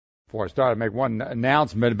Before I start, I make one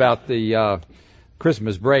announcement about the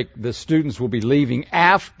Christmas break. The students will be leaving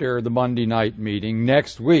after the Monday night meeting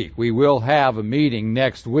next week. We will have a meeting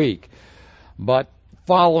next week. But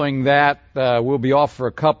following that, we'll be off for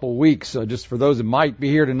a couple weeks. So just for those that might be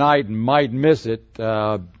here tonight and might miss it,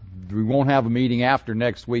 we won't have a meeting after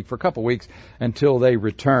next week for a couple weeks until they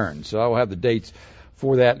return. So I will have the dates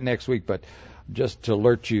for that next week, but just to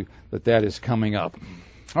alert you that that is coming up.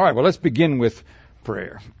 All right, well, let's begin with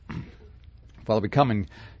prayer. Father, we come and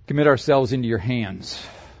commit ourselves into your hands.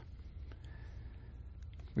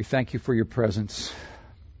 We thank you for your presence.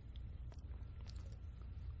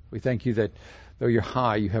 We thank you that though you're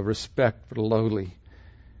high, you have respect for the lowly.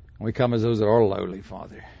 And we come as those that are lowly,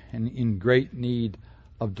 Father, and in great need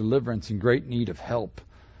of deliverance, in great need of help.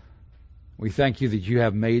 We thank you that you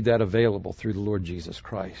have made that available through the Lord Jesus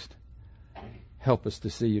Christ. Help us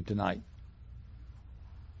to see you tonight,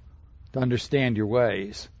 to understand your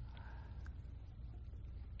ways,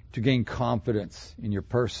 to gain confidence in your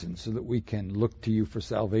person so that we can look to you for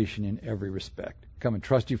salvation in every respect. Come and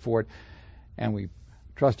trust you for it, and we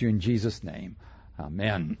trust you in Jesus' name.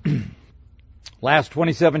 Amen. Last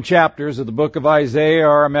 27 chapters of the book of Isaiah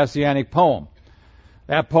are a Messianic poem.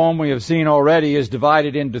 That poem we have seen already is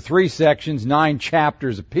divided into 3 sections, 9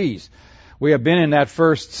 chapters apiece. We have been in that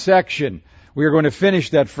first section. We are going to finish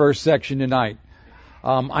that first section tonight.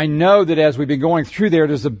 I know that as we've been going through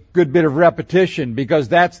there's a good bit of repetition because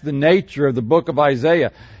that's the nature of the book of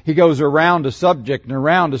Isaiah. He goes around a subject and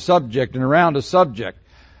around a subject and around a subject,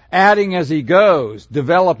 adding as he goes,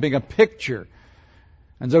 developing a picture.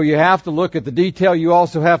 And so you have to look at the detail. You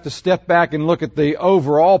also have to step back and look at the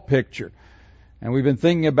overall picture. And we've been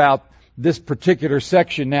thinking about this particular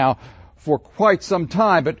section now for quite some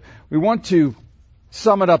time, but we want to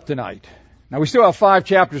sum it up tonight. Now, we still have 5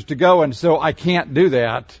 chapters to go, and so I can't do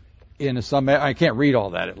that I can't read all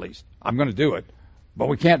that, at least. I'm going to do it, but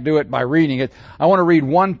we can't do it by reading it. I want to read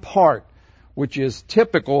one part, which is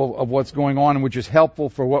typical of what's going on and which is helpful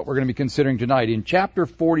for what we're going to be considering tonight. In chapter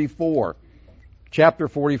 44,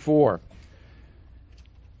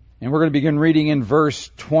 and we're going to begin reading in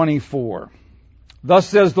verse 24. Thus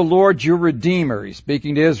says the Lord, your Redeemer, he's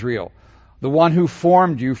speaking to Israel, the one who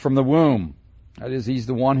formed you from the womb. That is, he's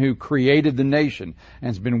the one who created the nation and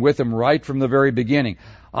has been with him right from the very beginning.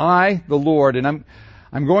 I, the Lord, and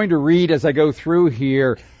I'm going to read as I go through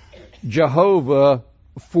here, Jehovah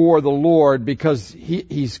for the Lord, because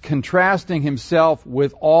he's contrasting himself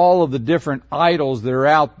with all of the different idols that are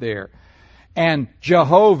out there. And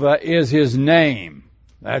Jehovah is his name.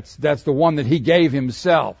 That's the one that he gave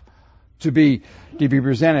himself to be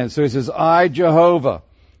presented. So he says, I, Jehovah,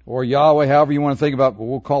 or Yahweh, however you want to think about it, but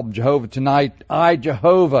we'll call him Jehovah tonight. I,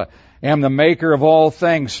 Jehovah, am the maker of all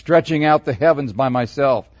things, stretching out the heavens by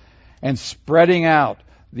myself, and spreading out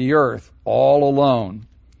the earth all alone,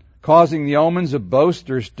 causing the omens of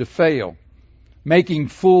boasters to fail, making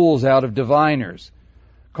fools out of diviners,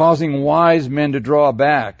 causing wise men to draw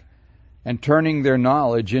back, and turning their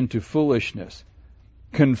knowledge into foolishness,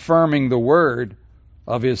 confirming the word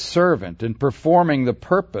of his servant, and performing the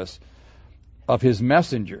purpose of his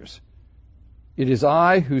messengers. It is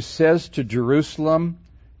I who says to Jerusalem,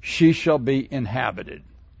 she shall be inhabited.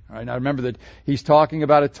 All right, now remember that he's talking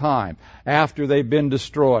about a time after they've been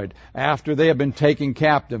destroyed, after they have been taken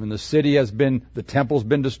captive, and the temple's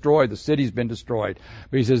been destroyed, the city's been destroyed.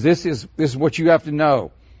 But he says, this is what you have to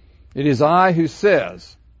know. It is I who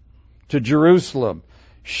says to Jerusalem,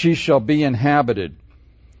 she shall be inhabited.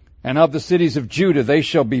 And of the cities of Judah they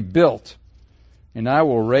shall be built, and I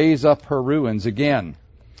will raise up her ruins again.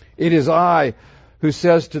 It is I who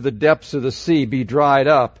says to the depths of the sea, be dried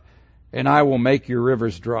up, and I will make your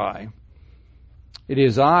rivers dry. It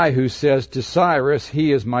is I who says to Cyrus,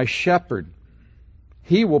 he is my shepherd.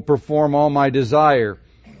 He will perform all my desire.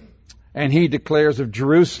 And he declares of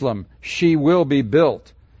Jerusalem, she will be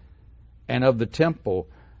built, and of the temple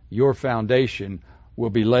your foundation will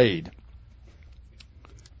be laid.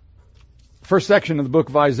 First section of the book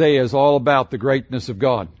of Isaiah is all about the greatness of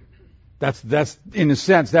God. That's in a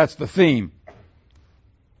sense, that's the theme.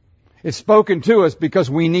 It's spoken to us because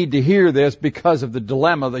we need to hear this because of the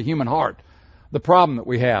dilemma of the human heart, the problem that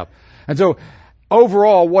we have. And so,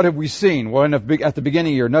 overall, what have we seen? Well, at the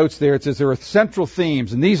beginning of your notes there, it says there are central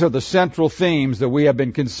themes, and these are the central themes that we have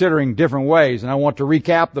been considering different ways, and I want to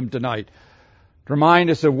recap them tonight to remind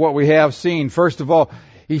us of what we have seen. First of all,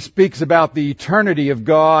 he speaks about the eternity of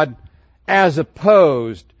God as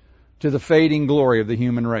opposed to the fading glory of the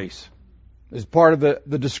human race. As part of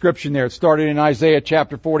the description there, it started in Isaiah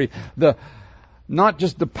chapter 40. Not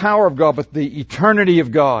just the power of God, but the eternity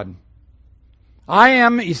of God. I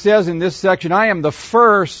am, he says in this section, I am the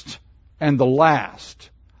first and the last.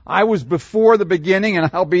 I was before the beginning and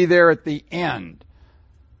I'll be there at the end.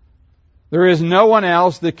 There is no one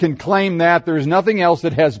else that can claim that. There is nothing else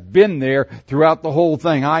that has been there throughout the whole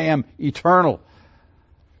thing. I am eternal.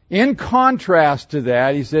 In contrast to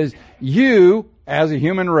that, he says, you, as a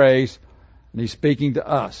human race, and he's speaking to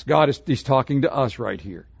us. He's talking to us right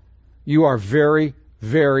here. You are very,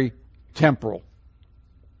 very temporal.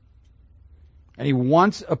 And he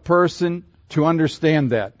wants a person to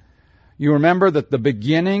understand that. You remember that the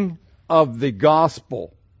beginning of the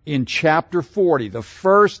gospel in chapter 40, the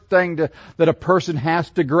first thing that a person has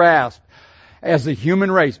to grasp as a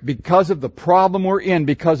human race, because of the problem we're in,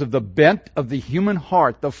 because of the bent of the human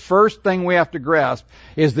heart, the first thing we have to grasp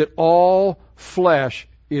is that all flesh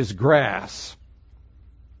is grass.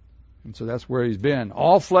 And so that's where he's been.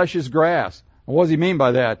 All flesh is grass. What does he mean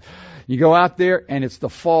by that? You go out there and it's the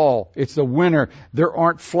fall, it's the winter. There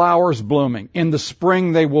aren't flowers blooming. In the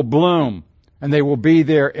spring they will bloom. And they will be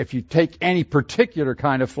there. If you take any particular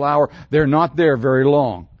kind of flower, they're not there very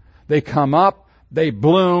long. They come up, they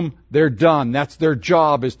bloom, they're done. That's their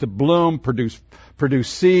job, is to bloom, produce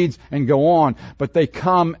seeds, and go on. But they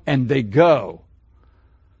come and they go.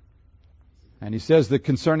 And he says that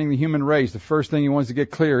concerning the human race, the first thing he wants to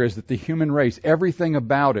get clear is that the human race, everything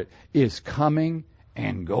about it, is coming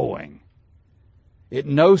and going. It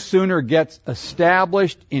no sooner gets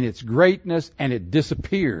established in its greatness and it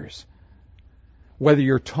disappears. Whether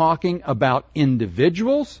you're talking about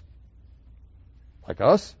individuals, like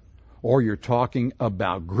us, or you're talking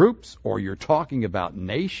about groups, or you're talking about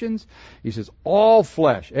nations, he says all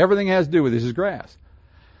flesh, everything has to do with this is grass.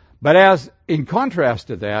 But as in contrast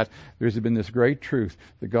to that, there's been this great truth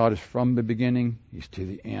that God is from the beginning, He's to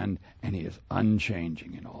the end, and He is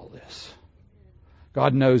unchanging in all this.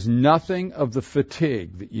 God knows nothing of the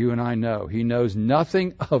fatigue that you and I know. He knows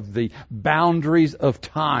nothing of the boundaries of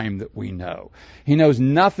time that we know. He knows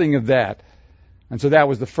nothing of that. And so that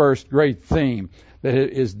was the first great theme that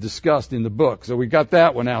is discussed in the book. So we got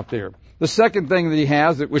that one out there. The second thing that he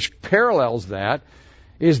has, which parallels that,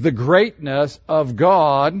 is the greatness of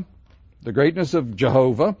God, the greatness of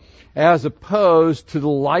Jehovah, as opposed to the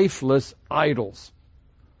lifeless idols.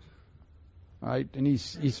 Right? And he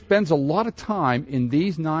spends a lot of time in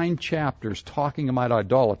these 9 chapters talking about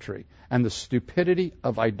idolatry and the stupidity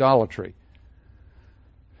of idolatry.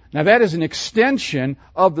 Now that is an extension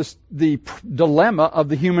of the dilemma of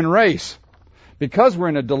the human race. Because we're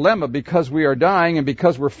in a dilemma, because we are dying, and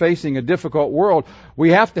because we're facing a difficult world,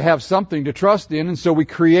 we have to have something to trust in, and so we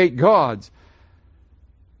create gods.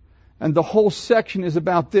 And the whole section is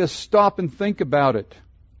about this. Stop and think about it.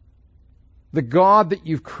 The God that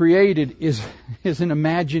you've created is an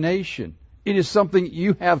imagination. It is something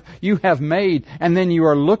you have made, and then you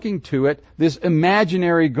are looking to it, this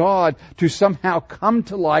imaginary God, to somehow come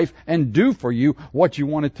to life and do for you what you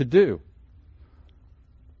want it to do.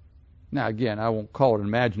 Now again, I won't call it an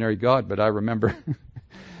imaginary God, but I remember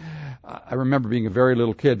being a very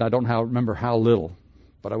little kid, and I don't remember how little,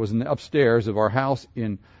 but I was in the upstairs of our house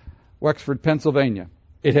in Wexford, Pennsylvania.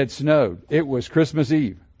 It had snowed. It was Christmas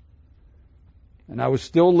Eve. And I was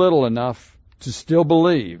still little enough to still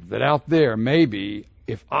believe that out there, maybe,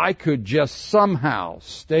 if I could just somehow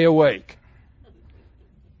stay awake.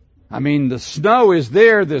 I mean, the snow is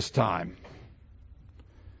there this time.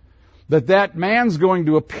 That man's going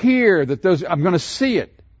to appear, I'm going to see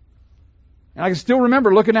it. And I can still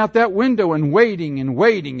remember looking out that window and waiting and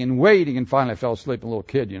waiting and waiting, and finally I fell asleep. A little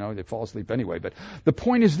kid, they fall asleep anyway. But the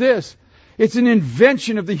point is this: it's an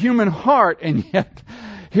invention of the human heart, and yet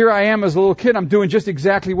here I am as a little kid. I'm doing just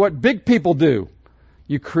exactly what big people do.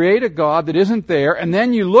 You create a God that isn't there, and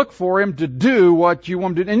then you look for Him to do what you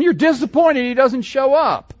want Him to do. And you're disappointed He doesn't show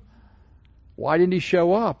up. Why didn't He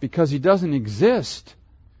show up? Because He doesn't exist.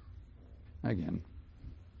 Again,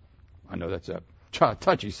 I know that's a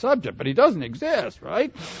touchy subject, but He doesn't exist,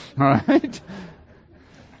 right? All right?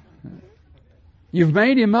 You've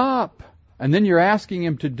made Him up, and then you're asking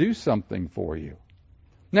Him to do something for you.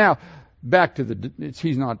 Now, back to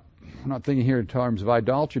I'm not thinking here in terms of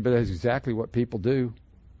idolatry, but that's exactly what people do.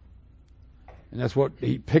 And that's what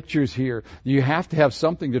he pictures here. You have to have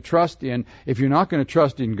something to trust in. If you're not going to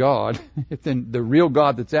trust in God, then the real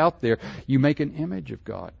God that's out there, you make an image of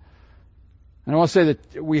God. And I want to say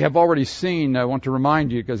that we have already seen, I want to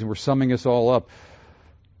remind you, because we're summing this all up,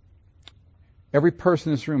 every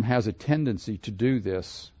person in this room has a tendency to do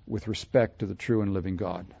this with respect to the true and living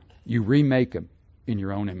God. You remake Him in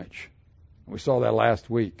your own image. We saw that last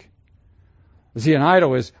week. See, an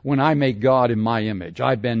idol is when I make God in my image.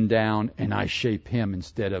 I bend down and I shape Him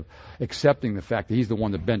instead of accepting the fact that He's the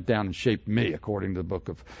one that bent down and shaped me, according to the book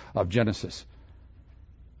of Genesis.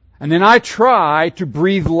 And then I try to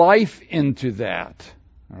breathe life into that.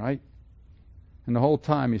 All right? And the whole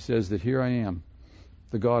time He says that here I am,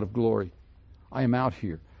 the God of glory. I am out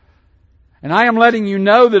here. And I am letting you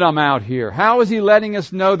know that I'm out here. How is He letting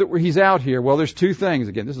us know that He's out here? Well, there's two things.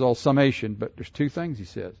 Again, this is all summation, but there's two things He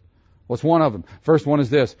says. What's one of them? First one is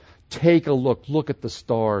this. Take a look. Look at the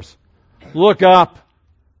stars. Look up.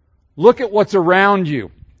 Look at what's around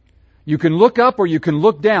you. You can look up or you can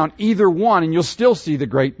look down, either one, and you'll still see the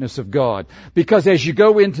greatness of God. Because as you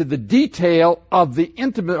go into the detail of the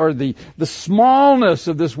intimate or the smallness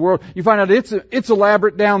of this world, you find out it's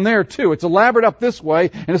elaborate down there too. It's elaborate up this way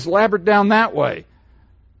and it's elaborate down that way.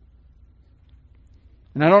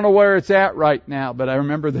 And I don't know where it's at right now, but I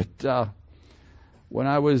remember that when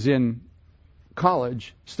I was in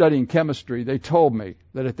college studying chemistry, they told me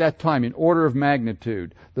that at that time, in order of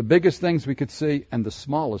magnitude, the biggest things we could see and the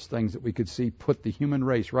smallest things that we could see put the human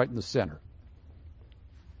race right in the center.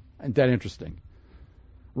 Isn't that interesting?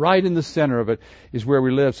 Right in the center of it is where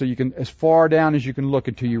we live. So you can, as far down as you can look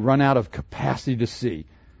until you run out of capacity to see,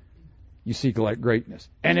 you see greatness.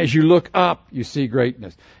 And as you look up, you see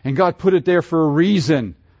greatness. And God put it there for a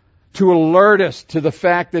reason. To alert us to the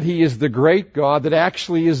fact that He is the great God that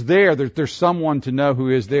actually is there. There's someone to know who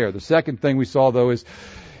is there. The second thing we saw, though, is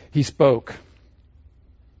He spoke.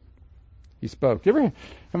 He spoke. You ever have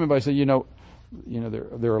anybody say,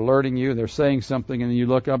 they're alerting you, they're saying something, and then you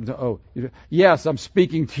look up and yes, I'm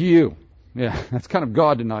speaking to you. Yeah, that's kind of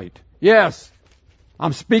God tonight. Yes,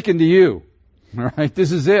 I'm speaking to you. All right,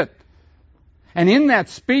 this is it. And in that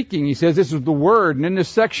speaking, he says this is the Word. And in this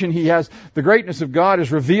section, he has the greatness of God is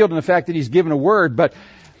revealed in the fact that He's given a Word. But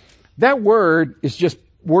that Word is just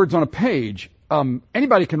words on a page.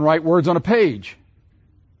 Anybody can write words on a page.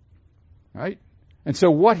 Right? And so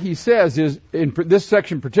what he says is, in this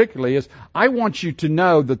section particularly, is I want you to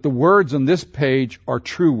know that the words on this page are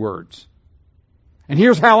true words. And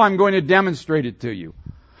here's how I'm going to demonstrate it to you.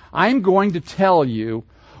 I'm going to tell you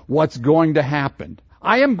what's going to happen.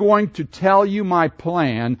 I am going to tell you my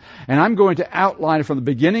plan, and I'm going to outline it from the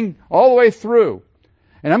beginning all the way through.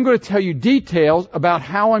 And I'm going to tell you details about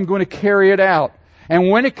how I'm going to carry it out. And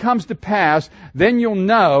when it comes to pass, then you'll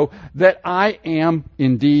know that I am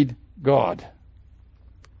indeed God.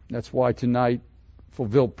 That's why tonight,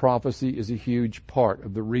 fulfilled prophecy is a huge part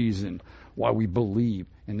of the reason why we believe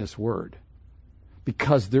in this Word.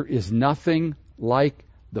 Because there is nothing like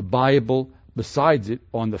the Bible besides it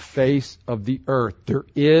on the face of the earth. There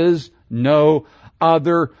is no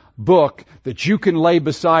other book that you can lay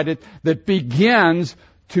beside it that begins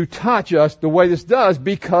to touch us the way this does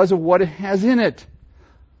because of what it has in it.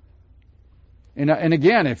 And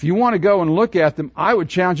again, if you want to go and look at them, I would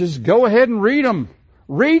challenge you, just go ahead and read them.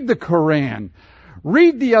 Read the Quran.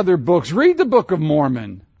 Read the other books. Read the Book of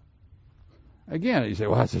Mormon. Again, you say,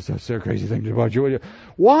 well, that's just a crazy thing to about you.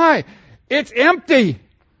 Why? It's empty.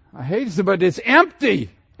 I hate it, but it's empty.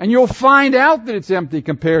 And you'll find out that it's empty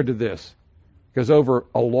compared to this. Because over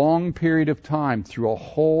a long period of time, through a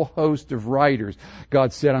whole host of writers,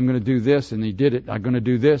 God said, I'm going to do this, and He did it. I'm going to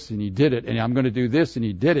do this, and He did it. And I'm going to do this, and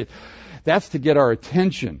He did it. That's to get our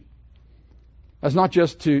attention. That's not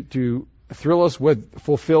just to thrill us with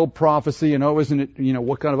fulfilled prophecy and, isn't it,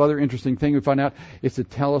 what kind of other interesting thing we find out. It's to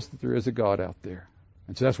tell us that there is a God out there.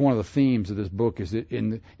 And so that's one of the themes of this book, is that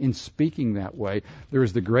in speaking that way, there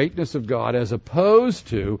is the greatness of God as opposed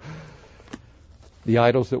to the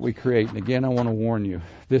idols that we create. And again, I want to warn you,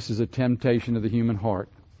 this is a temptation of the human heart,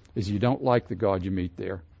 is you don't like the God you meet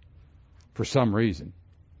there for some reason.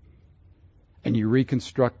 And you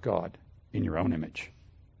reconstruct God in your own image.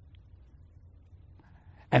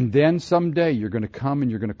 And then someday you're going to come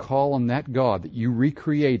and you're going to call on that God that you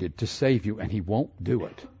recreated to save you, and He won't do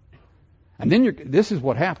it. And then this is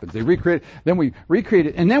what happens. They recreate it, then we recreate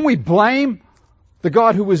it, and then we blame the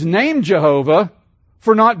God who was named Jehovah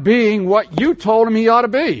for not being what you told Him He ought to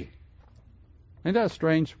be. Isn't that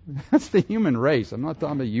strange? That's the human race. I'm not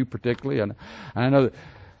talking about you particularly. And I know that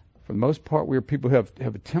for the most part, people have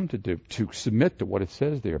attempted to submit to what it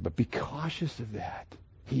says there. But be cautious of that.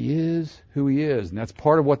 He is who He is. And that's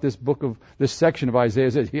part of what this section of Isaiah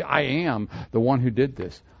says. I am the one who did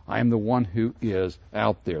this. I am the one who is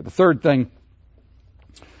out there. The third thing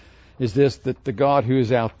is this, that the God who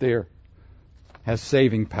is out there has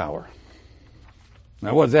saving power.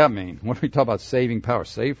 Now, what does that mean? When we talk about saving power,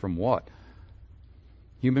 save from what?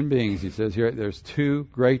 Human beings, he says here, there's two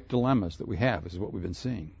great dilemmas that we have. This is what we've been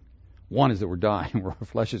seeing. One is that we're dying, our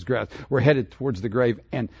flesh is grass. We're headed towards the grave.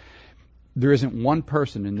 And there isn't one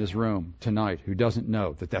person in this room tonight who doesn't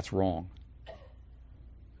know that that's wrong.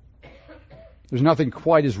 There's nothing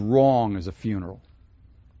quite as wrong as a funeral.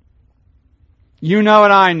 You know it,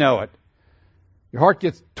 I know it. Your heart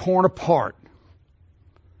gets torn apart.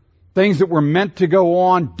 Things that were meant to go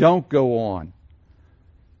on don't go on.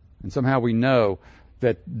 And somehow we know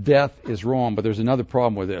that death is wrong. But there's another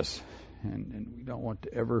problem with this. And we don't want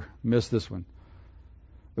to ever miss this one.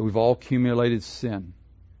 That we've all accumulated sin.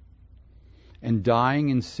 And dying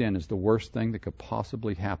in sin is the worst thing that could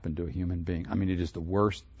possibly happen to a human being. I mean, it is the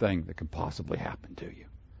worst thing that could possibly happen to you.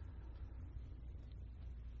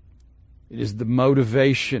 It is the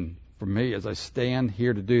motivation for me as I stand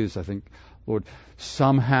here to do this. I think, Lord,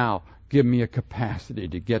 somehow give me a capacity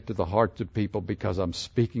to get to the hearts of people, because I'm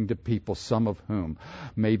speaking to people, some of whom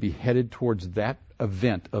may be headed towards that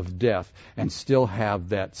event of death and still have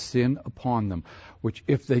that sin upon them, which,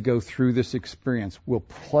 if they go through this experience, will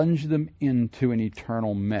plunge them into an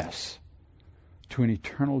eternal mess, to an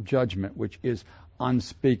eternal judgment, which is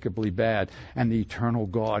unspeakably bad. And the eternal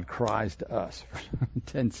God cries to us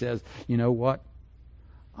and says, you know what?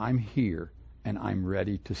 I'm here and I'm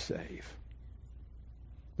ready to save.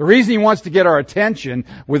 The reason he wants to get our attention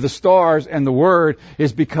with the stars and the Word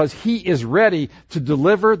is because he is ready to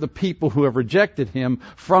deliver the people who have rejected him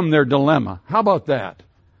from their dilemma. How about that?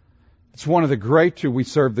 It's one of the great truths. We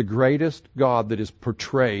serve the greatest God that is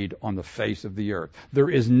portrayed on the face of the earth. There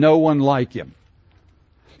is no one like him.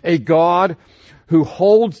 A God who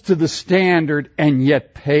holds to the standard and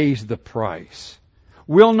yet pays the price.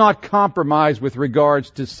 Will not compromise with regards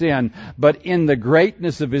to sin, but in the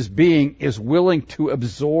greatness of his being is willing to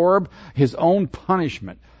absorb his own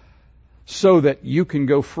punishment so that you can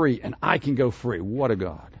go free and I can go free. What a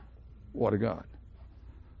God. What a God.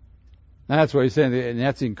 That's what he's saying, and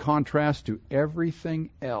that's in contrast to everything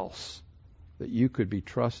else that you could be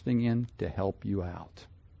trusting in to help you out.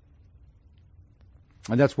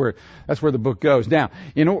 And that's where the book goes. Now,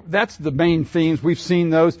 that's the main themes. We've seen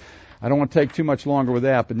those. I don't want to take too much longer with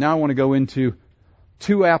that, but now I want to go into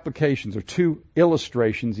two applications or two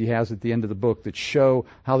illustrations he has at the end of the book that show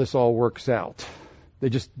how this all works out.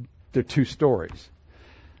 They're two stories.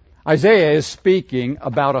 Isaiah is speaking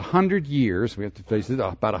about 100 years, we have to face it,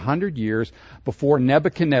 about 100 years before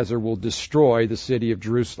Nebuchadnezzar will destroy the city of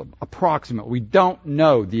Jerusalem. Approximately. We don't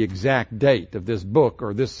know the exact date of this book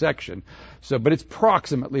or this section, but it's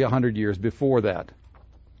approximately 100 years before that.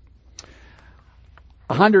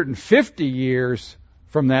 150 years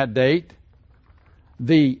from that date,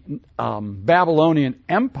 the Babylonian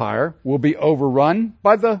Empire will be overrun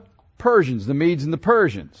by the Persians, the Medes and the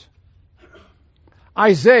Persians.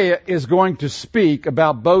 Isaiah is going to speak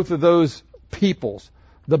about both of those peoples,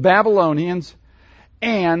 the Babylonians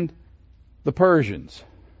and the Persians.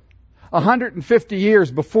 150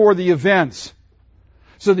 years before the events,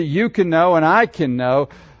 so that you can know and I can know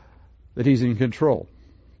that he's in control.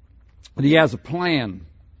 But he has a plan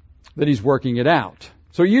that he's working it out.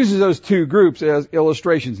 So he uses those two groups as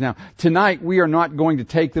illustrations. Now, tonight we are not going to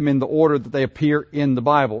take them in the order that they appear in the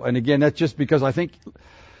Bible. And again, that's just because I think,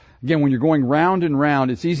 again, when you're going round and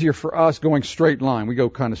round, it's easier for us going straight line. We go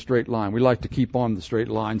kind of straight line. We like to keep on the straight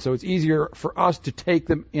line. So it's easier for us to take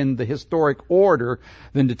them in the historic order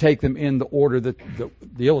than to take them in the order that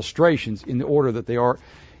the illustrations in the order that they are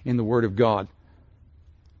in the Word of God.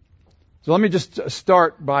 So let me just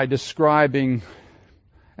start by describing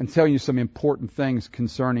and telling you some important things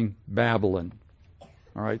concerning Babylon.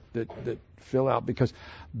 All right, that fill out, because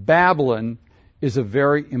Babylon is a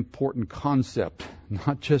very important concept,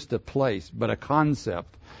 not just a place, but a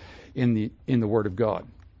concept in the Word of God.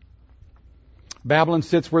 Babylon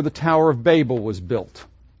sits where the Tower of Babel was built.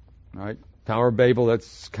 All right, Tower of Babel,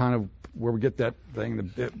 that's kind of where we get that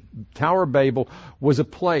thing. The Tower of Babel was a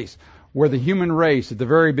place where the human race at the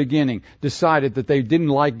very beginning decided that they didn't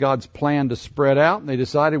like God's plan to spread out, and they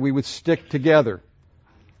decided we would stick together.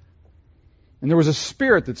 And there was a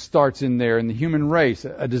spirit that starts in there in the human race,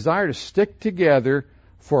 a desire to stick together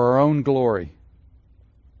for our own glory,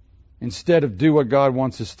 instead of do what God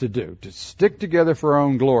wants us to do, to stick together for our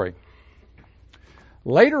own glory.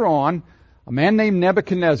 Later on, a man named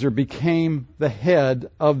Nebuchadnezzar became the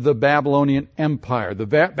head of the Babylonian Empire. The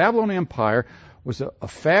Babylonian Empire was a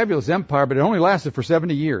fabulous empire, but it only lasted for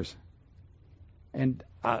 70 years. And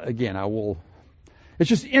again, it's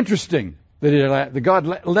just interesting that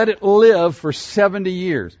God let it live for 70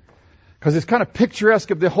 years. Because it's kind of picturesque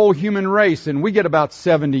of the whole human race, and we get about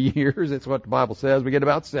 70 years. That's what the Bible says. We get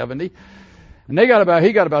about 70. And he got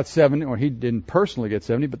about 70, or he didn't personally get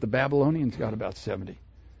 70, but the Babylonians got about 70.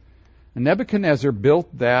 And Nebuchadnezzar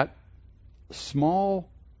built that small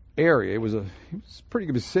area. It was a pretty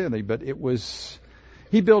good city, but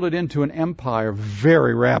he built it into an empire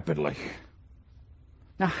very rapidly.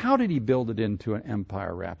 Now, how did he build it into an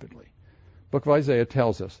empire rapidly? Book of Isaiah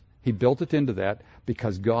tells us he built it into that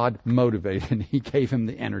because God motivated and he gave him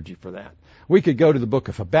the energy for that. We could go to the book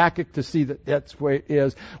of Habakkuk to see that that's the way it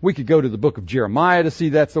is. We could go to the book of Jeremiah to see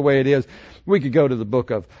that's the way it is. We could go to the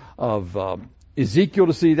book of Ezekiel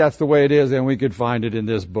to see that's the way it is, and we could find it in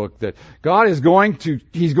this book that God is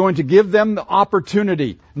he's going to give them the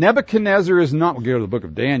opportunity. Nebuchadnezzar is not, we'll go to the book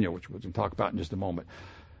of Daniel, which we'll talk about in just a moment.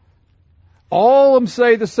 All of them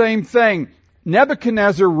say the same thing.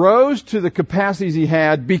 Nebuchadnezzar rose to the capacities he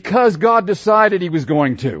had because God decided he was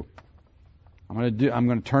going to. I'm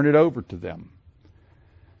going to turn it over to them.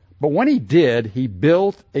 But when he did, he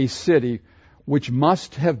built a city which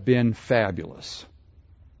must have been fabulous.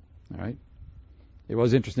 All right? It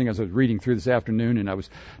was interesting as I was reading through this afternoon and I was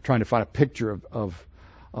trying to find a picture of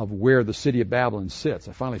where the city of Babylon sits.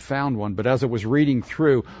 I finally found one, but as I was reading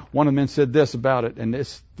through, one of the men said this about it, and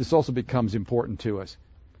this also becomes important to us.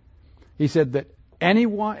 He said that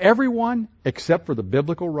everyone except for the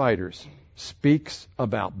biblical writers speaks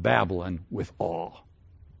about Babylon with awe.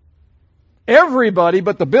 Everybody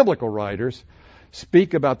but the biblical writers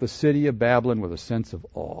speak about the city of Babylon with a sense of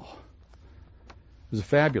awe. It was a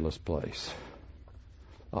fabulous place.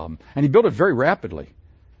 And he built it very rapidly.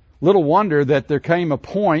 Little wonder that there came a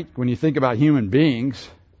point when you think about human beings,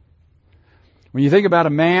 when you think about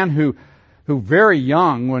a man who very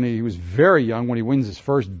young, when he wins his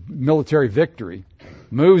first military victory,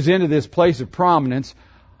 moves into this place of prominence,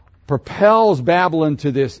 propels Babylon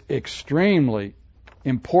to this extremely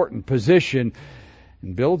important position,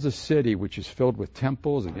 and builds a city which is filled with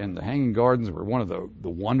temples. Again, the Hanging Gardens were one of the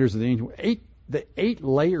wonders of the ancient. The 8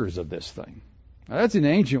 layers of this thing. Now, that's in the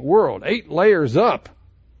ancient world. 8 layers up,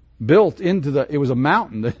 built into it was a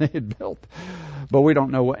mountain that they had built. But we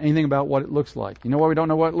don't know anything about what it looks like. You know why we don't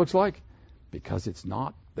know what it looks like? Because it's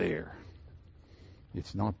not there.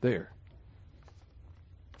 It's not there.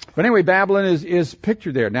 But anyway, Babylon is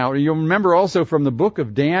pictured there. Now, you'll remember also from the book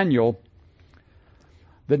of Daniel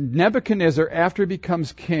that Nebuchadnezzar, after he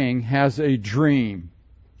becomes king, has a dream.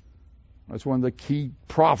 That's one of the key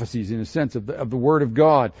prophecies, in a sense, of the Word of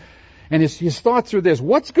God. And his thoughts are this: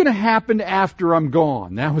 what's going to happen after I'm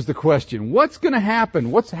gone? That was the question. What's going to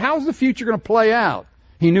happen? How's the future going to play out?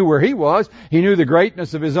 He knew where he was. He knew the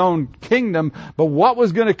greatness of his own kingdom. But what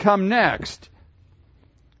was going to come next?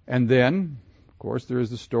 And then, of course, there is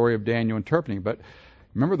the story of Daniel interpreting. But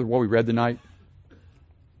remember what we read tonight?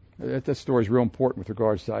 That story is real important with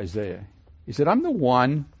regards to Isaiah. He said, I'm the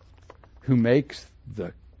one who makes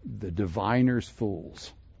the diviners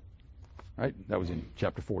fools. Right? That was in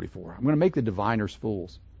chapter 44. I'm going to make the diviners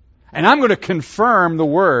fools. And I'm going to confirm the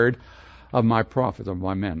word of my prophets, of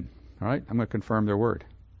my men. All right? I'm going to confirm their word.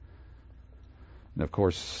 And of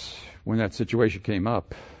course, when that situation came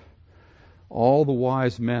up, all the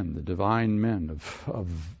wise men, the divine men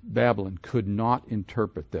of Babylon, could not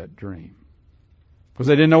interpret that dream. Because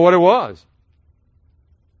they didn't know what it was.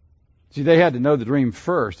 See, they had to know the dream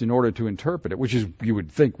first in order to interpret it, which is, you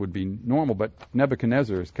would think, would be normal. But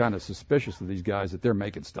Nebuchadnezzar is kind of suspicious of these guys that they're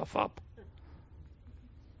making stuff up.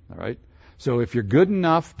 All right? So if you're good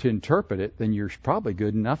enough to interpret it, then you're probably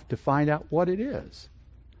good enough to find out what it is.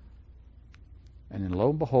 And then lo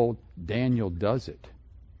and behold, Daniel does it.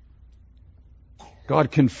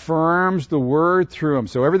 God confirms the word through him.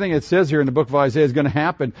 So everything it says here in the book of Isaiah is going to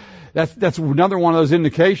happen. That's another one of those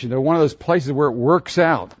indications. They're one of those places where it works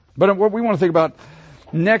out. But what we want to think about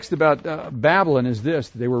next about Babylon is this: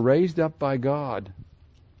 they were raised up by God,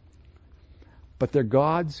 but their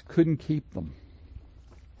gods couldn't keep them.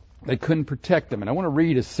 They couldn't protect them. And I want to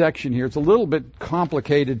read a section here. It's a little bit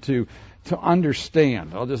complicated to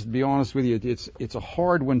understand. I'll just be honest with you. It's a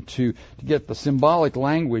hard one to get. The symbolic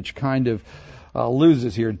language kind of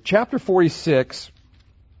loses here. Chapter 46,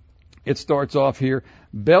 it starts off here.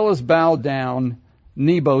 Bel is bowed down,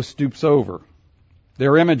 Nebo stoops over.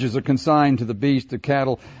 Their images are consigned to the beast, the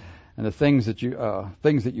cattle, and the things that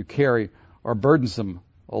you carry are burdensome,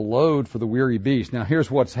 a load for the weary beast. Now here's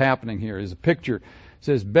what's happening here. Is a picture. It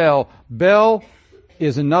says Bel. Bel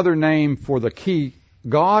is another name for the key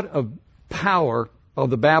god of power of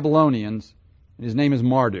the Babylonians. His name is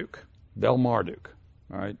Marduk. Bel Marduk.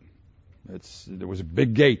 All right. There was a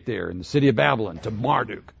big gate there in the city of Babylon to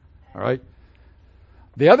Marduk. All right.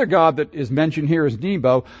 The other god that is mentioned here is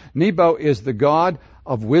Nebo. Nebo is the god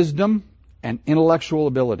of wisdom and intellectual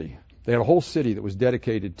ability. They had a whole city that was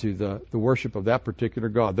dedicated to the worship of that particular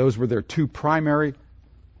god. Those were their 2 primary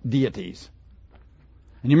deities.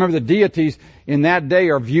 And you remember the deities in that day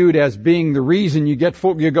are viewed as being the reason you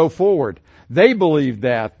go forward. They believed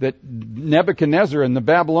that Nebuchadnezzar and the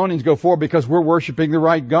Babylonians go forward because we're worshiping the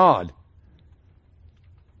right God.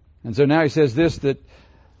 And so now he says this, that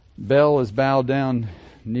Bel is bowed down,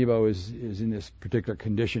 Nebo is in this particular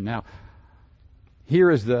condition. Now,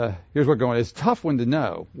 here's what's going on. It's a tough one to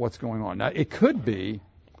know what's going on. Now, it could be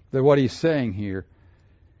that what he's saying here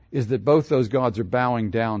is that both those gods are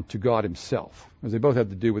bowing down to God himself, because they both have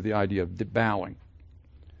to do with the idea of bowing.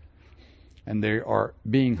 And they are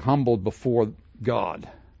being humbled before God.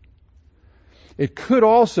 It could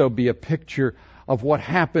also be a picture of what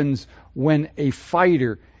happens when a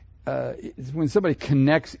fighter, when somebody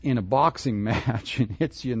connects in a boxing match and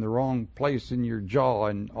hits you in the wrong place in your jaw,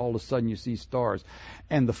 and all of a sudden you see stars,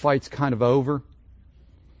 and the fight's kind of over.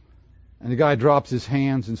 And the guy drops his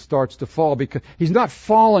hands and starts to fall, because he's not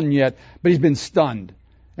fallen yet, but he's been stunned.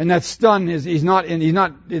 And that stun is he's not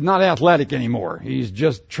athletic anymore. He's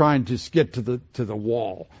just trying to get to the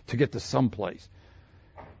wall, to get to someplace.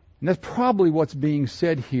 And that's probably what's being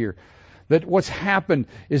said here. That what's happened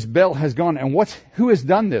is Bel has gone, and who has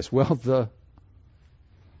done this? Well, the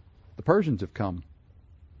Persians have come.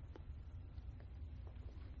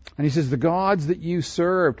 And he says the gods that you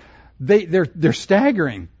served, they're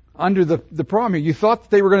staggering under the problem here. You thought that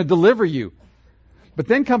they were going to deliver you. But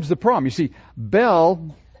then comes the problem. You see,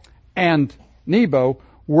 Bel and Nebo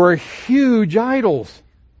were huge idols.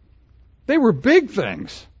 They were big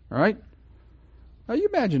things, right? Now you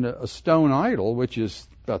imagine a stone idol, which is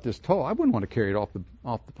about this tall. I wouldn't want to carry it off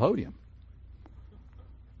the podium.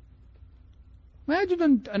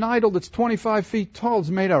 Imagine an idol that's 25 feet tall. It's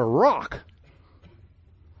made out of rock.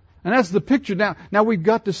 And that's the picture now. Now we've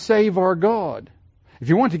got to save our God. If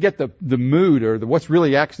you want to get the mood or what's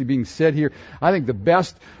really actually being said here, I think the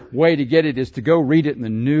best way to get it is to go read it in the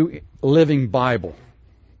New Living Bible,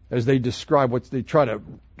 as they describe they try to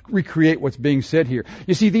recreate what's being said here.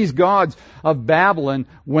 You see, these gods of Babylon,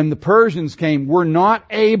 when the Persians came, were not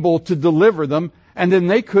able to deliver them, and then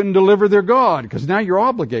they couldn't deliver their God, because now you're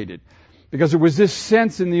obligated. Because there was this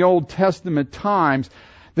sense in the Old Testament times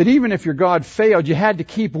that even if your God failed, you had to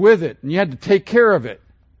keep with it, and you had to take care of it.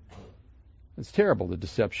 It's terrible, the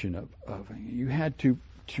deception of you had to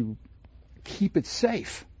keep it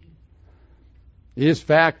safe. It is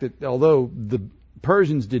fact that although the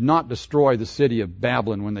Persians did not destroy the city of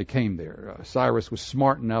Babylon when they came there, Cyrus was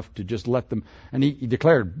smart enough to just let them, and he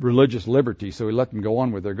declared religious liberty, so he let them go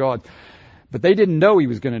on with their God. But they didn't know he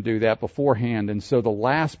was going to do that beforehand, and so the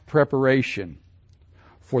last preparation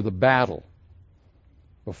for the battle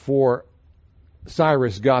before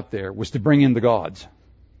Cyrus got there was to bring in the gods.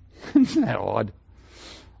 Isn't that odd?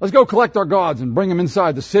 Let's go collect our gods and bring them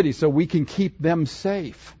inside the city so we can keep them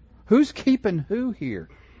safe. Who's keeping who here?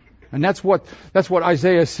 And that's what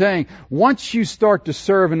Isaiah is saying. Once you start to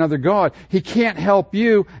serve another god, he can't help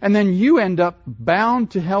you, and then you end up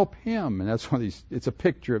bound to help him. And that's why it's a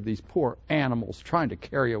picture of these poor animals trying to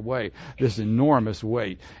carry away this enormous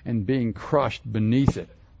weight and being crushed beneath it.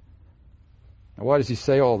 Now, why does he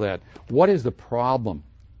say all that? What is the problem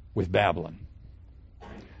with Babylon?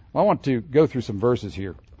 I want to go through some verses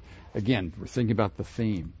here. Again, we're thinking about the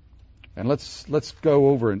theme. And let's go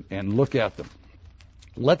over and look at them.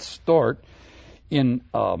 Let's start in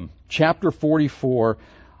chapter 44,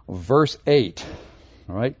 verse 8.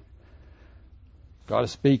 All right? God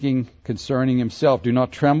is speaking concerning himself. Do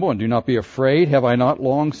not tremble and do not be afraid. Have I not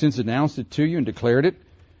long since announced it to you and declared it?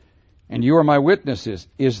 And you are my witnesses.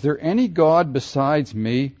 Is there any God besides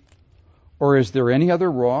me? Or is there any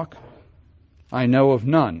other rock? I know of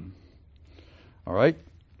none. All right?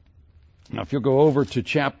 Now, if you'll go over to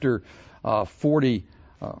chapter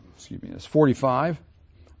 45,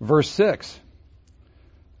 verse 6.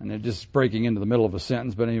 And it just breaking into the middle of a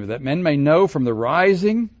sentence, but anyway, that men may know from the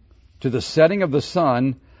rising to the setting of the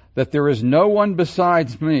sun that there is no one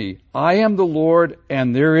besides me. I am the Lord,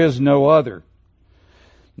 and there is no other.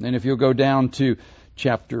 And then if you'll go down to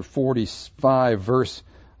chapter 45, verse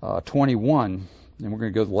 21, and we're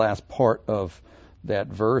going to go to the last part of that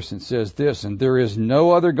verse, and says this, and there is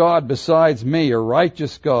no other God besides me, a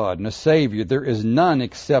righteous God and a Savior. There is none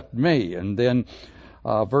except me. And then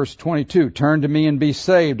verse 22, turn to me and be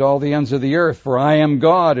saved, all the ends of the earth, for I am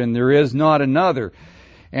God and there is not another.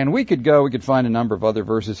 And we could find a number of other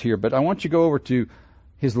verses here, but I want you to go over to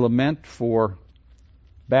his lament for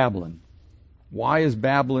Babylon. Why is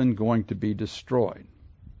Babylon going to be destroyed?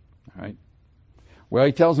 All right. Well,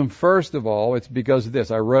 he tells them, first of all, it's because of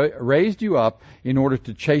this. I raised you up in order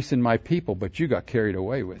to chasten my people, but you got carried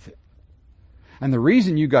away with it. And the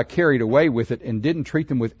reason you got carried away with it and didn't treat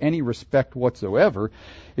them with any respect whatsoever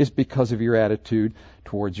is because of your attitude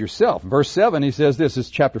towards yourself. Verse 7, he says this is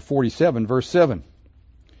chapter 47, verse 7.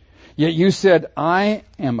 Yet you said, I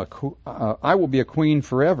will be a queen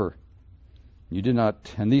forever. You did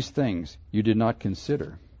not, and these things you did not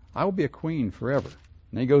consider. I will be a queen forever.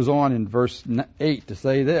 And he goes on in verse 8 to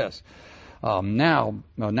say this. Now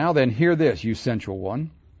then, hear this, you sensual one,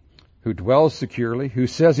 who dwells securely, who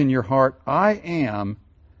says in your heart, I am,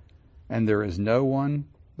 and there is no one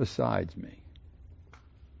besides me.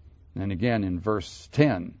 And again in verse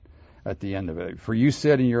 10, at the end of it, for you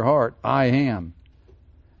said in your heart, I am,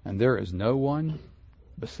 and there is no one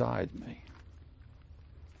besides me.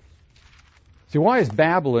 See, why is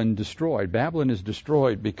Babylon destroyed? Babylon is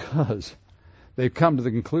destroyed because they've come to the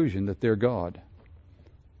conclusion that they're God.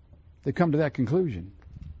 They've come to that conclusion.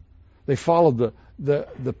 They followed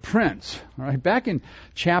the prince. All right? Back in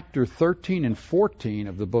chapter 13 and 14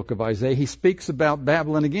 of the book of Isaiah, he speaks about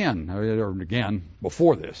Babylon again, or again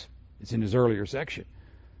before this. It's in his earlier section.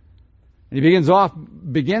 And he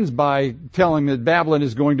begins by telling that Babylon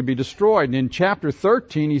is going to be destroyed. And in chapter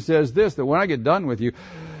 13, he says this, that when I get done with you,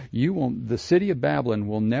 the city of Babylon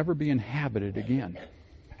will never be inhabited again.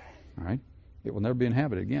 All right? It will never be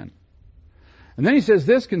inhabited again. And then he says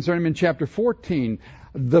this concerning him in chapter 14,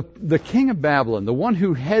 the king of Babylon, the one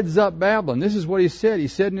who heads up Babylon, this is what he said. He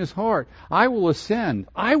said in his heart, I will ascend.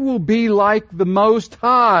 I will be like the Most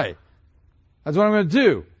High. That's what I'm going to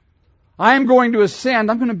do. I am going to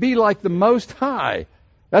ascend. I'm going to be like the Most High.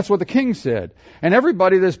 That's what the king said. And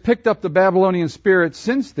everybody that's picked up the Babylonian spirit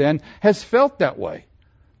since then has felt that way.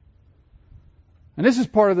 And this is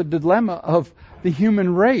part of the dilemma of the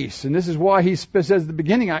human race. And this is why he says at the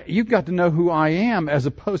beginning, you've got to know who I am, as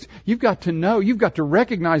opposed, you've got to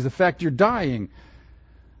recognize the fact you're dying.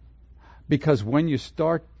 Because when you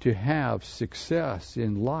start to have success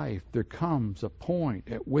in life, there comes a point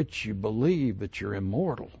at which you believe that you're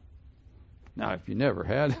immortal. Now, if you never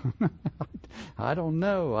had, I don't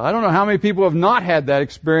know. I don't know how many people have not had that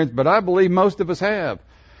experience, but I believe most of us have.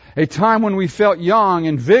 A time when we felt young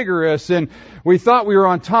and vigorous and we thought we were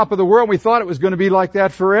on top of the world. We thought it was going to be like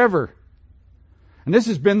that forever. And this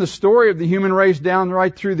has been the story of the human race down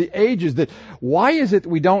right through the ages. That why is it that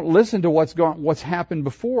we don't listen to what's happened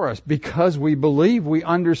before us? Because we believe we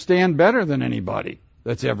understand better than anybody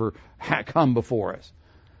that's ever come before us.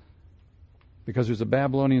 Because there's a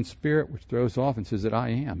Babylonian spirit which throws off and says that I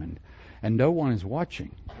am. And no one is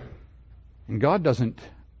watching. And God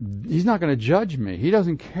He's not going to judge me. He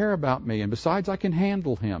doesn't care about me. And besides, I can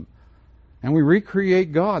handle Him. And we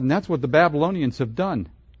recreate God. And that's what the Babylonians have done.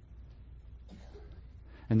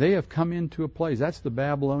 And they have come into a place. That's the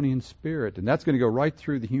Babylonian spirit. And that's going to go right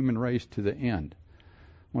through the human race to the end.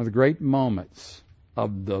 One of the great moments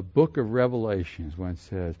of the book of Revelation is when it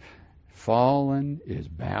says, fallen is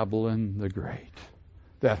Babylon the Great.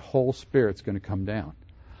 That whole spirit's going to come down.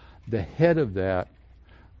 The head of that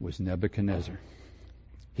was Nebuchadnezzar.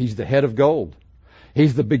 He's the head of gold.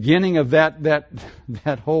 He's the beginning of that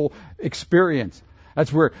whole experience.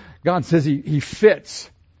 That's where God says he fits.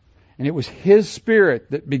 And it was His spirit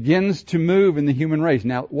that begins to move in the human race.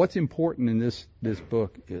 Now, what's important in this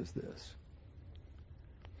book is this.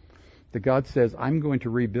 That God says, I'm going to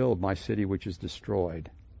rebuild my city which is destroyed.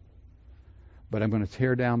 But I'm going to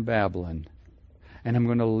tear down Babylon. And I'm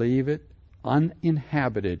going to leave it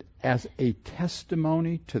uninhabited as a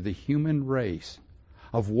testimony to the human race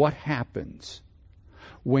of what happens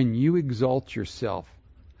when you exalt yourself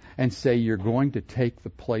and say you're going to take the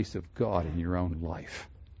place of God in your own life.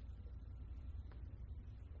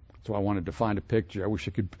 So I wanted to find a picture. I wish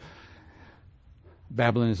I could.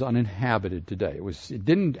 Babylon is uninhabited today. It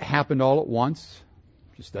didn't happen all at once.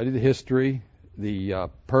 If you study the history, the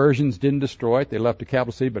Persians didn't destroy it. They left a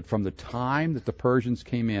capital city, but from the time that the Persians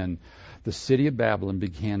came in, the city of Babylon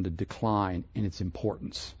began to decline in its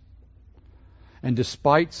importance. And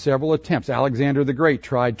despite several attempts, Alexander the Great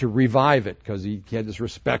tried to revive it because he had this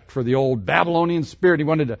respect for the old Babylonian spirit. He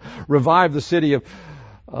wanted to revive the city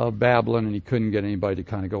of Babylon, and he couldn't get anybody to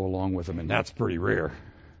kind of go along with him, and that's pretty rare.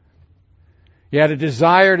 He had a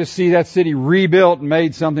desire to see that city rebuilt and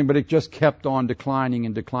made something, but it just kept on declining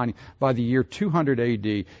and declining. By the year 200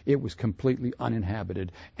 A.D., it was completely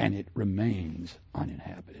uninhabited, and it remains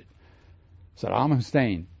uninhabited. Saddam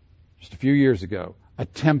Hussein, just a few years ago,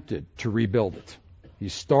 attempted to rebuild it. He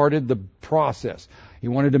started the process. He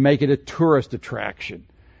wanted to make it a tourist attraction.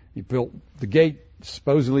 He built the gate,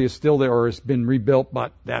 supposedly is still there or has been rebuilt,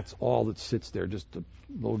 but that's all that sits there, just a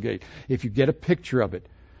little gate. If you get a picture of it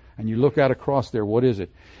and you look out across there, what is it?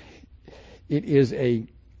 It's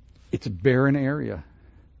a barren area.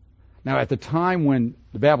 Now, at the time when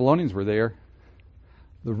the Babylonians were there,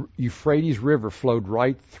 the Euphrates River flowed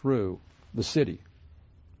right through the city.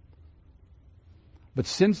 But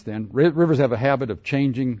since then, rivers have a habit of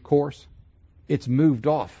changing course. It's moved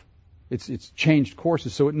off. It's changed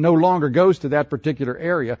courses, so it no longer goes to that particular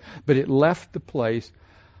area, but it left the place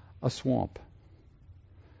a swamp.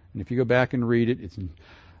 And if you go back and read it, it's in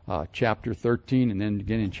chapter 13 and then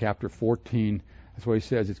again in chapter 14. That's what he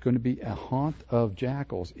says. It's going to be a haunt of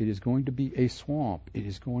jackals. It is going to be a swamp. It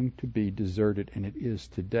is going to be deserted, and it is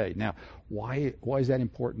today. Now, why is that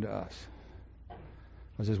important to us?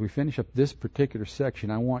 Because as we finish up this particular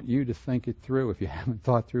section, I want you to think it through if you haven't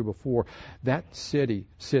thought through before. That city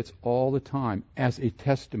sits all the time as a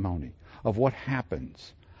testimony of what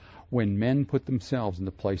happens when men put themselves in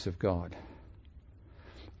the place of God.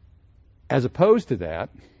 As opposed to that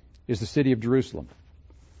is the city of Jerusalem.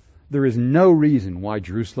 There is no reason why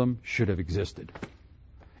Jerusalem should have existed.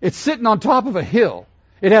 It's sitting on top of a hill.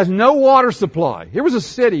 It has no water supply. Here was a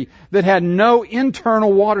city that had no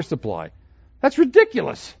internal water supply. That's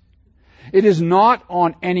ridiculous. It is not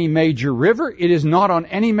on any major river. It is not on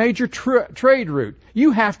any major trade route.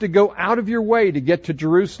 You have to go out of your way to get to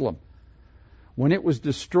Jerusalem. When it was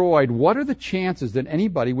destroyed, what are the chances that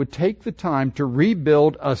anybody would take the time to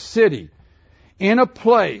rebuild a city in a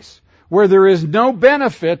place where there is no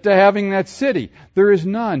benefit to having that city? There is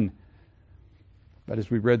none. But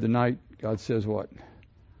as we read tonight, God says what?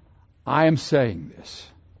 I am saying this.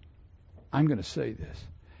 I'm going to say this.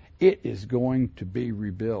 It is going to be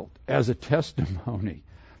rebuilt as a testimony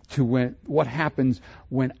to what happens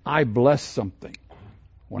when I bless something.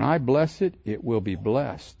 When I bless it, it will be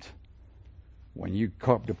blessed. When you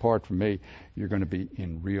depart from me, you're going to be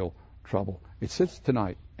in real trouble. It sits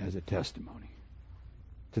tonight as a testimony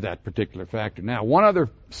to that particular factor. Now, one other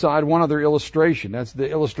side, one other illustration. That's the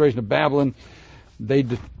illustration of Babylon. They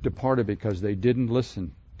departed because they didn't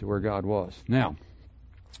listen to where God was. Now,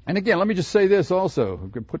 and again, let me just say this also. I'm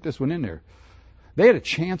going to put this one in there. They had a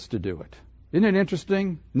chance to do it. Isn't it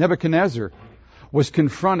interesting? Nebuchadnezzar was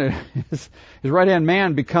confronted. His right-hand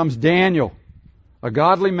man becomes Daniel, a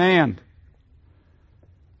godly man.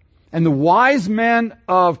 And the wise men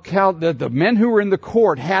of the men who were in the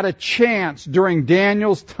court had a chance during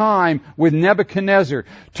Daniel's time with Nebuchadnezzar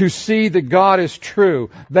to see that God is true.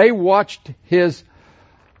 They watched his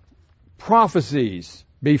prophecies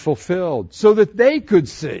be fulfilled so that they could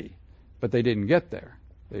see. But they didn't get there.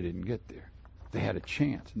 They didn't get there. They had a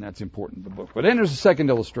chance, and that's important in the book. But then there's a second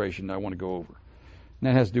illustration I want to go over. And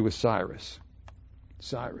that has to do with Cyrus.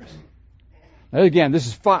 Cyrus. Now again, this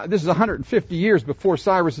is 150 years before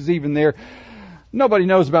Cyrus is even there. Nobody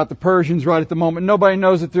knows about the Persians right at the moment. Nobody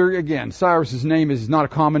knows that Cyrus's name is not a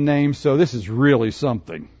common name, so this is really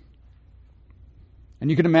something. And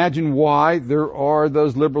you can imagine why there are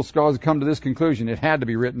those liberal scholars that come to this conclusion. It had to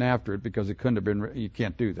be written after it because it couldn't have been. You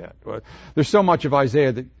can't do that. There's so much of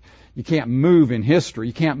Isaiah that you can't move in history.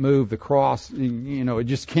 You can't move the cross. It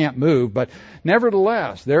just can't move. But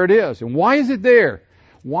nevertheless, there it is. And why is it there?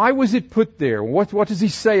 Why was it put there? What does he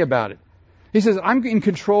say about it? He says, I'm in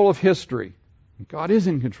control of history. God is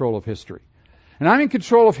in control of history. And I'm in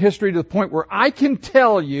control of history to the point where I can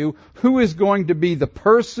tell you who is going to be the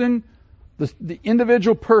person, the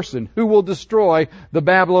individual person who will destroy the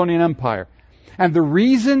Babylonian Empire. And the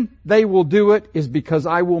reason they will do it is because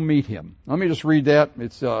I will meet him. Let me just read that.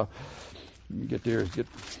 It's let me get there.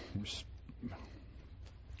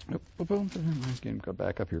 Go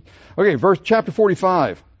back up here. Okay, chapter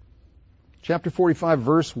 45. Chapter 45,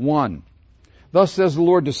 verse 1. Thus says the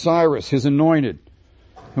Lord to Cyrus, his anointed,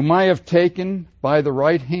 whom I have taken by the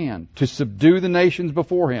right hand to subdue the nations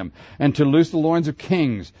before him, and to loose the loins of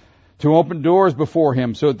kings, to open doors before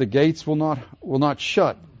him, so that the gates will not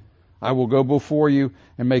shut. I will go before you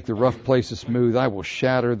and make the rough places smooth. I will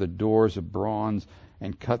shatter the doors of bronze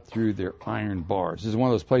and cut through their iron bars. This is one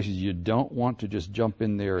of those places you don't want to just jump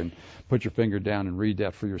in there and put your finger down and read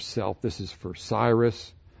that for yourself. This is for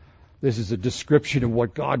Cyrus. This is a description of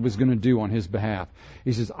what God was going to do on his behalf.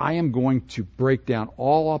 He says, I am going to break down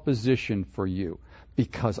all opposition for you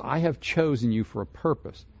because I have chosen you for a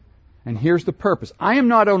purpose. And here's the purpose. I am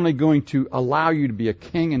not only going to allow you to be a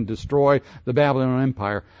king and destroy the Babylonian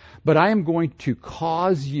Empire, but I am going to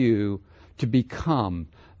cause you to become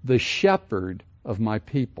the shepherd of my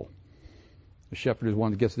people. The shepherd is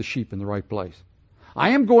one that gets the sheep in the right place.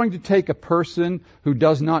 I am going to take a person who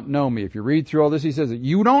does not know me. If you read through all this, he says,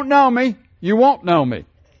 you don't know me, you won't know me.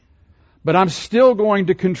 But I'm still going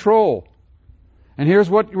to control. And here's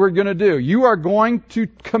what we're going to do. You are going to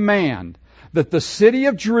command that the city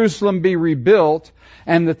of Jerusalem be rebuilt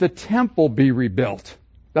and that the temple be rebuilt.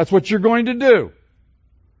 That's what you're going to do.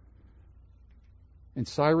 And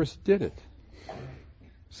Cyrus did it.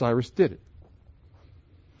 Cyrus did it.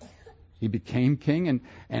 He became king,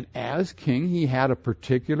 and as king, he had a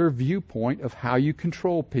particular viewpoint of how you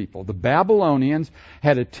control people. The Babylonians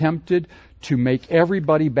had attempted to make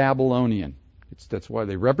everybody Babylonian. That's why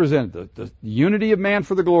they represented the unity of man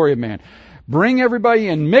for the glory of man. Bring everybody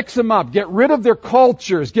in, mix them up, get rid of their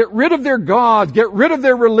cultures, get rid of their gods, get rid of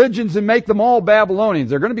their religions, and make them all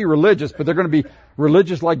Babylonians. They're going to be religious, but they're going to be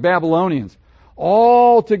religious like Babylonians.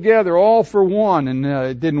 All together, all for one, and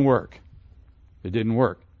it didn't work. It didn't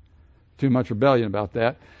work. Too much rebellion about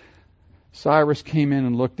that. Cyrus came in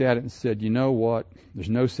and looked at it and said, you know what? There's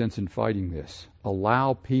no sense in fighting this.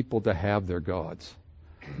 Allow people to have their gods.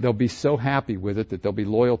 They'll be so happy with it that they'll be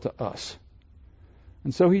loyal to us.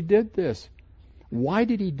 And so he did this. Why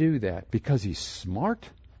did he do that? Because he's smart?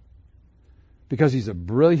 Because he's a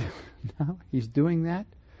brilliant... No, he's doing that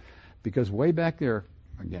because way back there,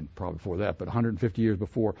 again, probably before that, but 150 years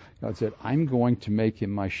before, God said, I'm going to make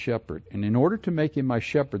him my shepherd. And in order to make him my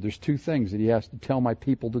shepherd, there's two things that he has to tell my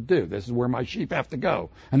people to do. This is where my sheep have to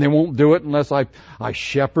go. And they won't do it unless I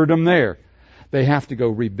shepherd them there. They have to go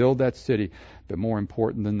rebuild that city. But more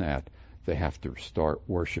important than that, they have to start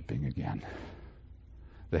worshiping again.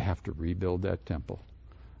 They have to rebuild that temple.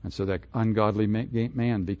 And so that ungodly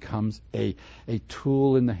man becomes a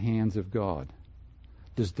tool in the hands of God.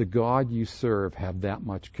 Does the God you serve have that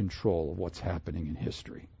much control of what's happening in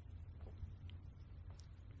history?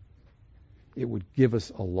 It would give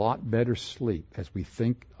us a lot better sleep as we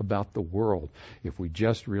think about the world if we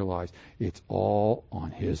just realize it's all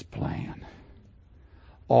on His plan.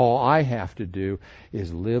 All I have to do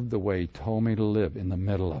is live the way He told me to live in the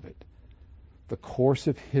middle of it. The course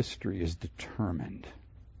of history is determined.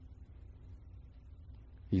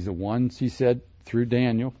 He's the one, He said through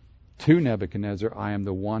Daniel, to Nebuchadnezzar, I am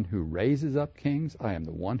the one who raises up kings. I am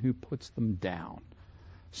the one who puts them down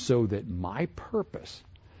so that my purpose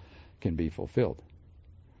can be fulfilled.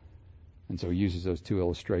 And so he uses those two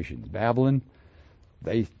illustrations. Babylon,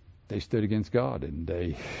 they stood against God and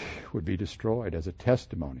they would be destroyed as a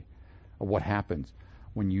testimony of what happens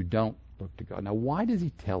when you don't look to God. Now, why does he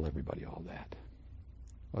tell everybody all that?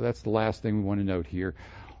 Well, that's the last thing we want to note here.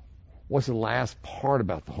 What's the last part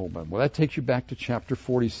about the whole Bible? Well, that takes you back to chapter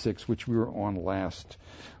 46, which we were on last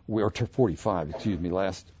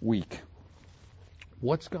week.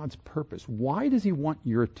 What's God's purpose? Why does He want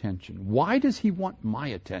your attention? Why does He want my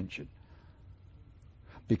attention?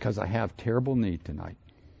 Because I have terrible need tonight.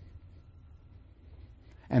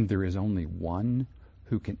 And there is only one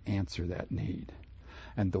who can answer that need.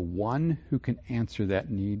 And the one who can answer that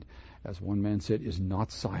need, as one man said, is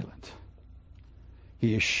not silent.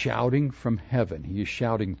 He is shouting from heaven. He is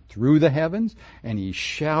shouting through the heavens, and He's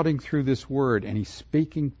shouting through this word, and He's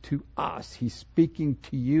speaking to us. He's speaking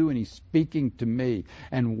to you, and He's speaking to me.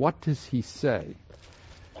 And what does He say?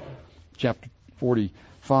 Chapter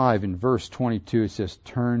 45 in verse 22, it says,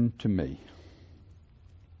 turn to me.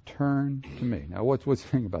 Turn to me. Now, what's the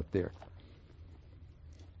thing about there?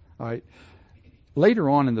 All right. Later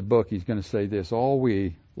on in the book, he's going to say this, all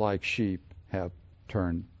we, like sheep, have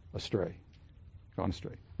turned astray. Gone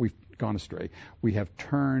astray. We've gone astray. We have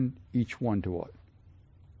turned each one to what?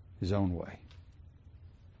 His own way.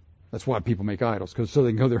 That's why people make idols, because so they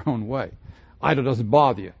can go their own way. Idol doesn't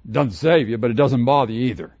bother you. It doesn't save you, but it doesn't bother you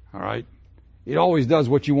either. All right? It always does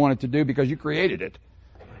what you want it to do because you created it.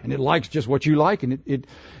 And it likes just what you like, and it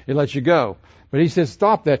lets you go. But he says,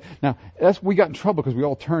 stop that. Now, we got in trouble because we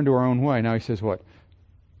all turned to our own way. Now he says what?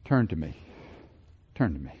 Turn to me.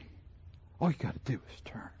 Turn to me. All you got to do is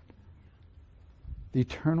turn. The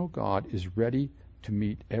eternal God is ready to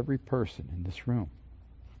meet every person in this room.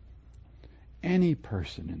 Any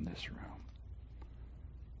person in this room.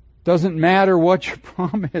 Doesn't matter what your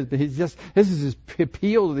problem is. This is his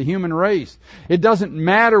appeal to the human race. It doesn't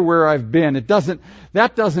matter where I've been.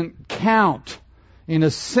 That doesn't count. In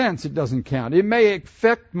a sense, it doesn't count. It may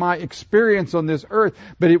affect my experience on this earth,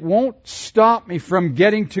 but it won't stop me from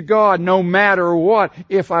getting to God no matter what,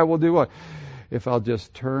 if I will do what? If I'll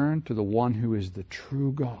just turn to the one who is the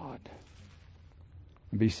true God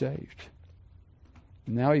and be saved.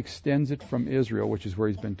 And now he extends it from Israel, which is where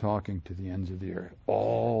he's been talking, to the ends of the earth.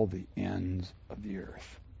 All the ends of the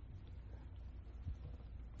earth.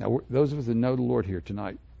 Now, those of us that know the Lord here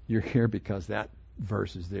tonight, you're here because that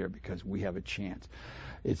verse is there, because we have a chance.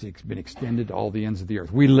 It's been extended to all the ends of the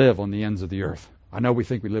earth. We live on the ends of the earth. I know we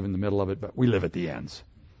think we live in the middle of it, but we live at the ends.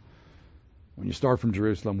 When you start from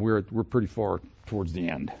Jerusalem, we're pretty far towards the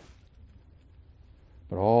end.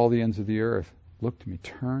 But all the ends of the earth, look to me,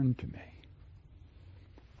 turn to me.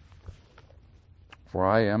 For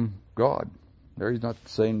I am God. There he's not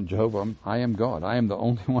saying Jehovah, I am God. I am the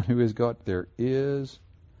only one who is God. There is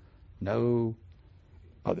no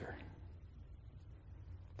other.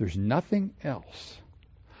 There's nothing else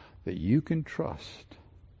that you can trust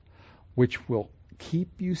which will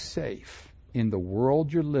keep you safe in the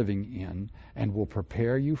world you're living in and will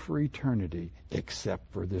prepare you for eternity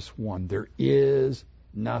except for this one. There is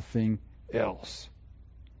nothing else.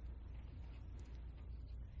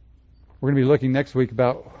 We're going to be looking next week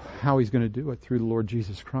about how he's going to do it through the Lord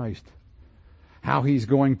Jesus Christ. How he's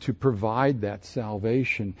going to provide that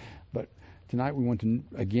salvation. But tonight we want to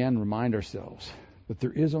again remind ourselves that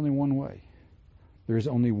there is only one way. There is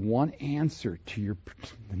only one answer to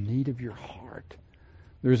the need of your heart.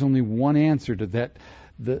 There is only one answer to that,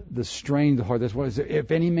 the strain of the heart. That's what it says.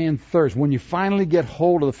 If any man thirsts, when you finally get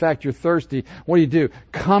hold of the fact you're thirsty, what do?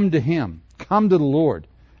 Come to him. Come to the Lord.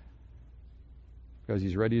 Because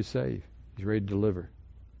he's ready to save. He's ready to deliver.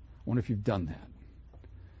 I wonder if you've done that.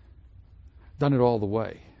 Done it all the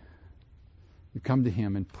way. You come to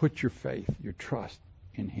him and put your faith, your trust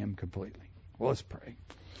in him completely. Well, let's pray.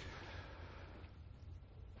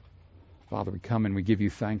 Father, we come and we give you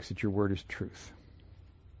thanks that your word is truth.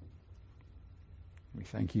 We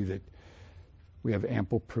thank you that we have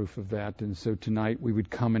ample proof of that. And so tonight we would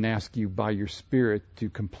come and ask you by your Spirit to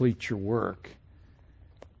complete your work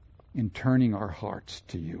in turning our hearts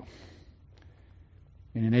to you,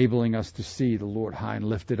 in enabling us to see the Lord high and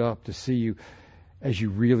lifted up, to see you as you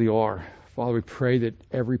really are. Father, we pray that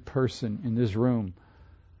every person in this room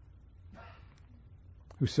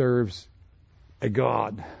who serves a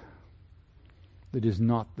God that is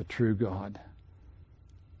not the true God,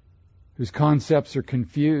 whose concepts are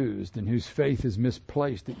confused and whose faith is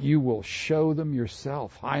misplaced, that you will show them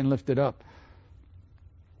yourself high and lifted up.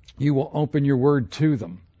 You will open your word to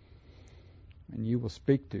them and you will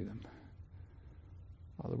speak to them.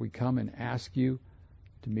 Father, we come and ask you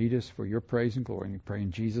to meet us for your praise and glory, and we pray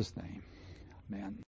in Jesus' name. Amen.